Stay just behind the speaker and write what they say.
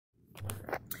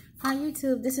Hi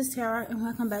YouTube, this is Tara and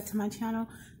welcome back to my channel.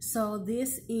 So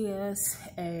this is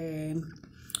a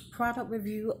product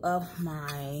review of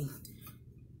my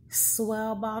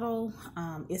Swell bottle.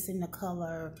 It's in the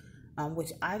color,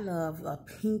 which I love, a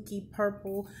pinky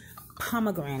purple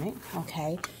pomegranate.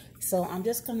 Okay, so I'm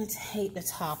just going to take the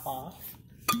top off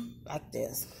like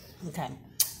this. Okay,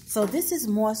 so this is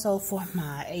more so for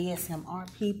my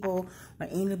ASMR people or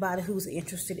anybody who's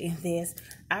interested in this.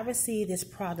 I received this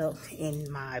product in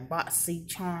my Boxy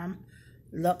Charm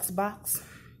Luxe box.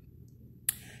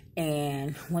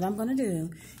 And what I'm going to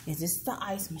do is, this is the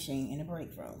ice machine in the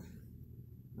break room.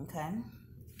 Okay.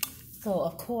 So,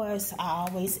 of course, I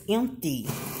always empty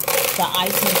the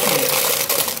ice machine.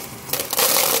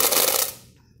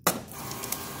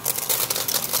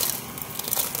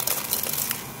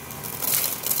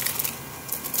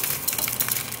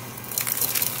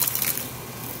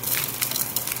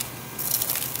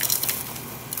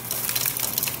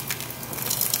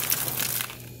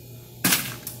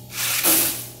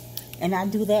 And I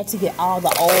do that to get all the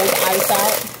old ice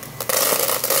out.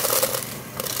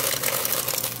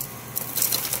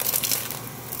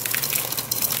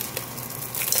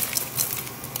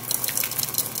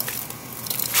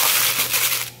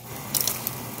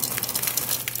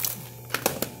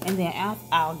 And then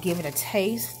I'll give it a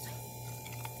taste.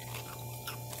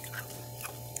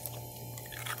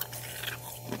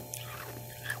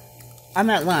 I'm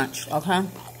at lunch, okay?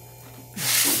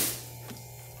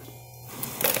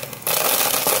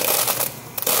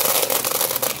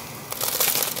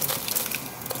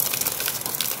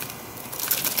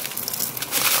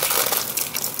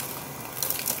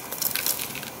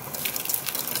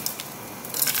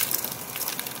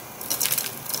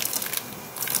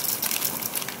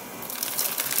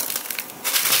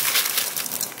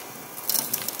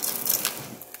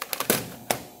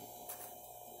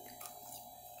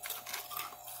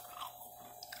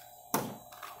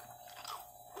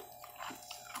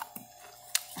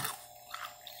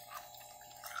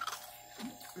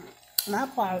 My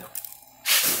part.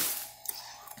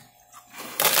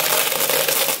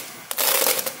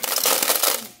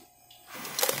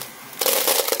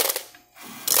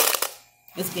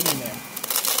 It's getting there.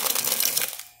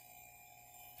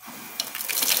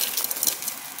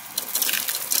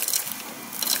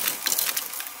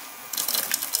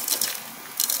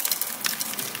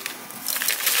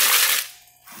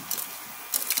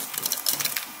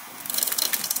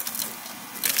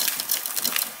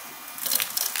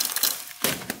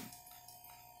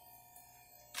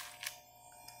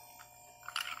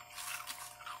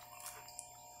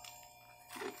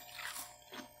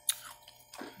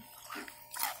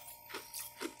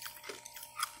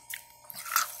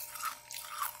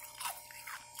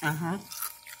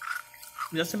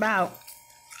 Just about.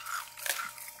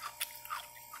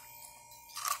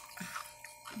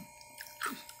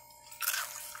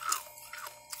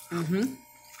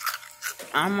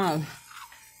 Almost.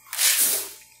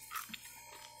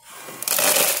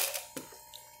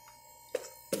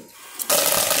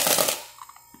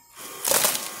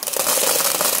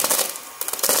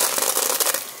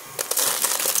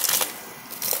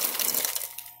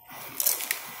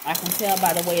 I can tell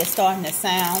by the way it's starting to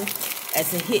sound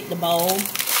as it hit the bowl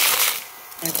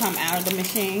and come out of the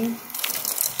machine.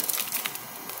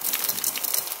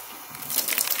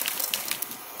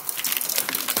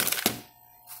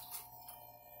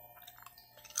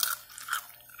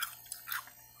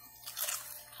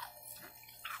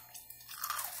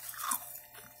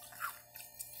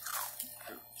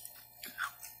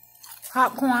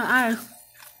 Popcorn ice.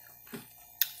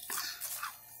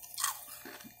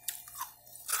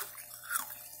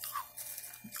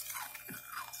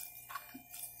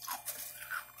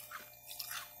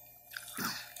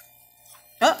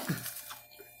 Oh.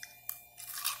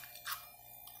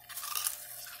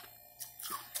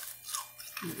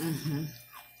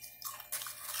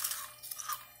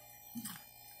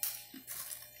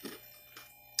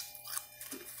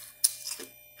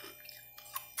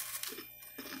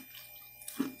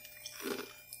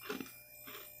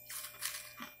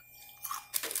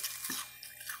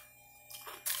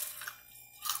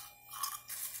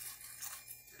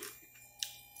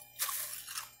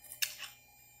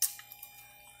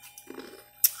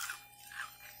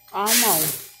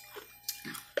 Almost.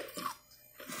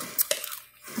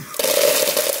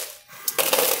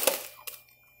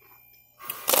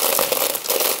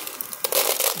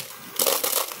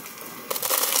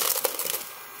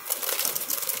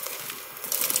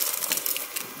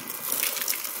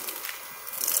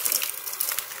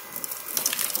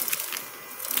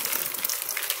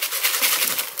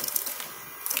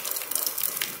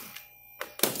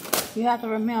 you have to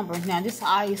remember, now this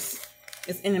ice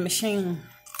is in the machine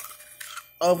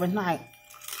overnight.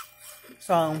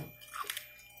 So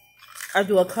I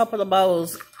do a couple of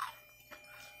bowls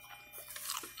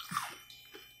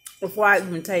before I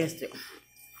even taste it.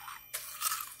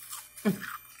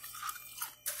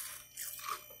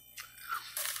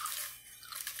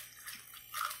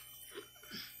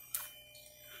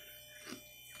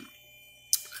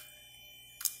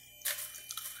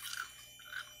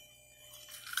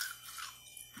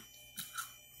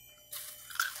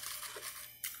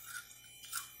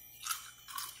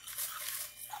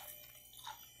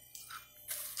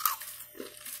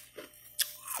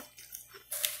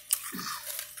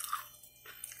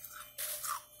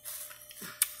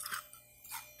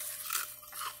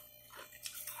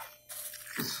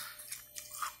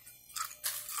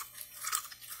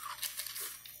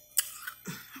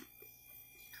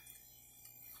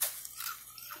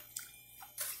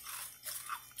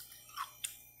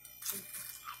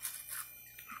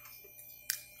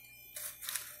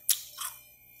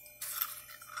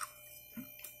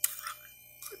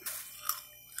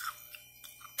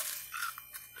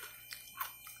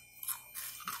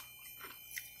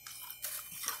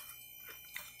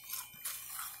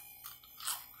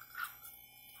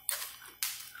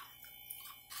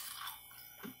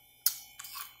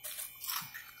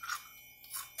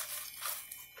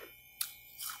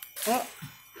 Oh.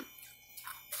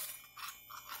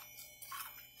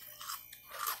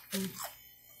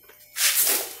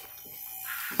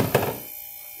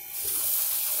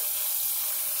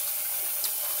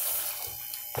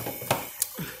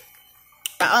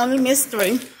 I only missed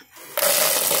 3.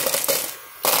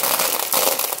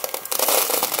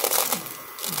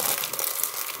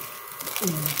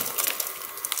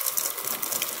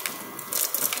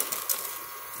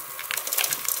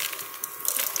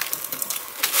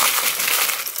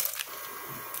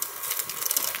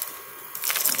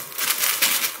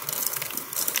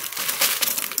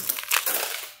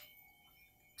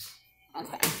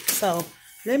 Okay, so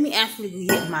let me actually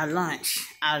get my lunch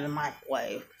out of the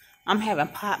microwave. I'm having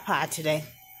pot pie today.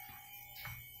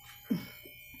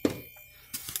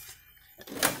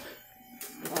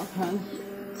 Okay.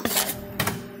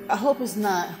 I hope it's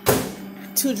not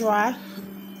too dry.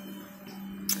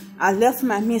 I left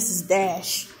my Mrs.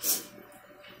 Dash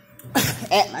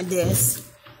at my desk.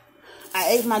 I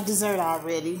ate my dessert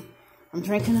already. I'm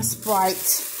drinking a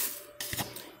Sprite.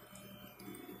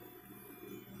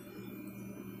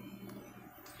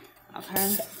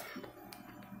 Okay.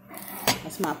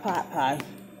 That's my pot pie.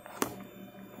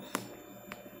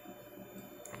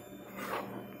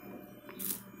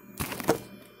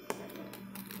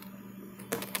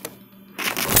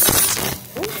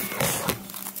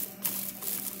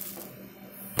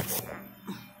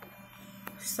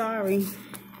 Sorry.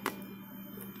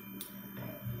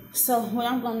 So what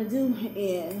I'm going to do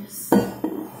is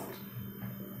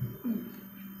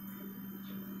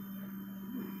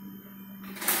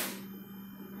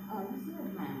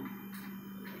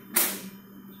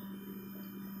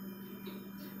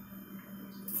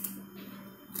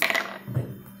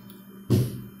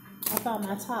I found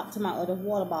my top to my other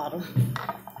water bottle.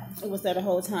 It was there the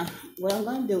whole time. What I'm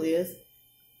going to do is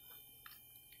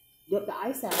dip the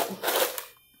ice out.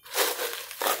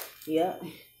 Yep.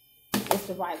 It's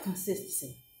the right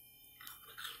consistency.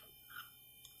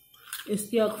 It's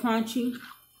still crunchy,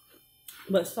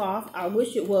 but soft. I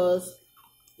wish it was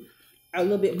a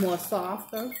little bit more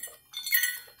softer.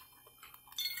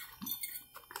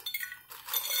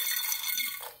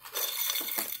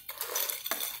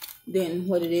 Than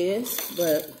what it is,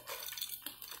 but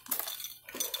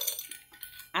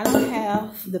I don't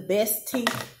have the best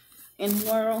teeth in the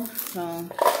world, so,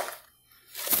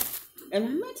 and I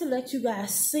meant to let you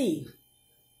guys see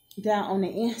down on the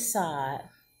inside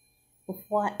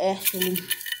before I actually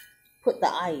put the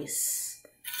ice.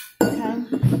 Okay.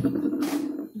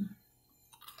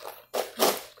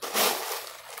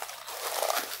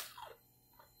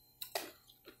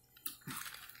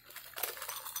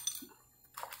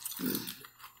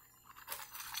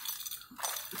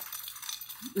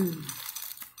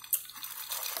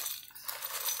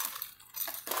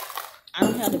 I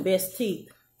don't have the best teeth.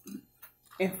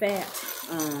 In fact,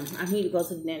 I need to go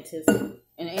to the dentist, and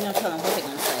ain't no telling what they're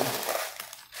gonna say,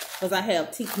 because I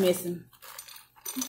have teeth missing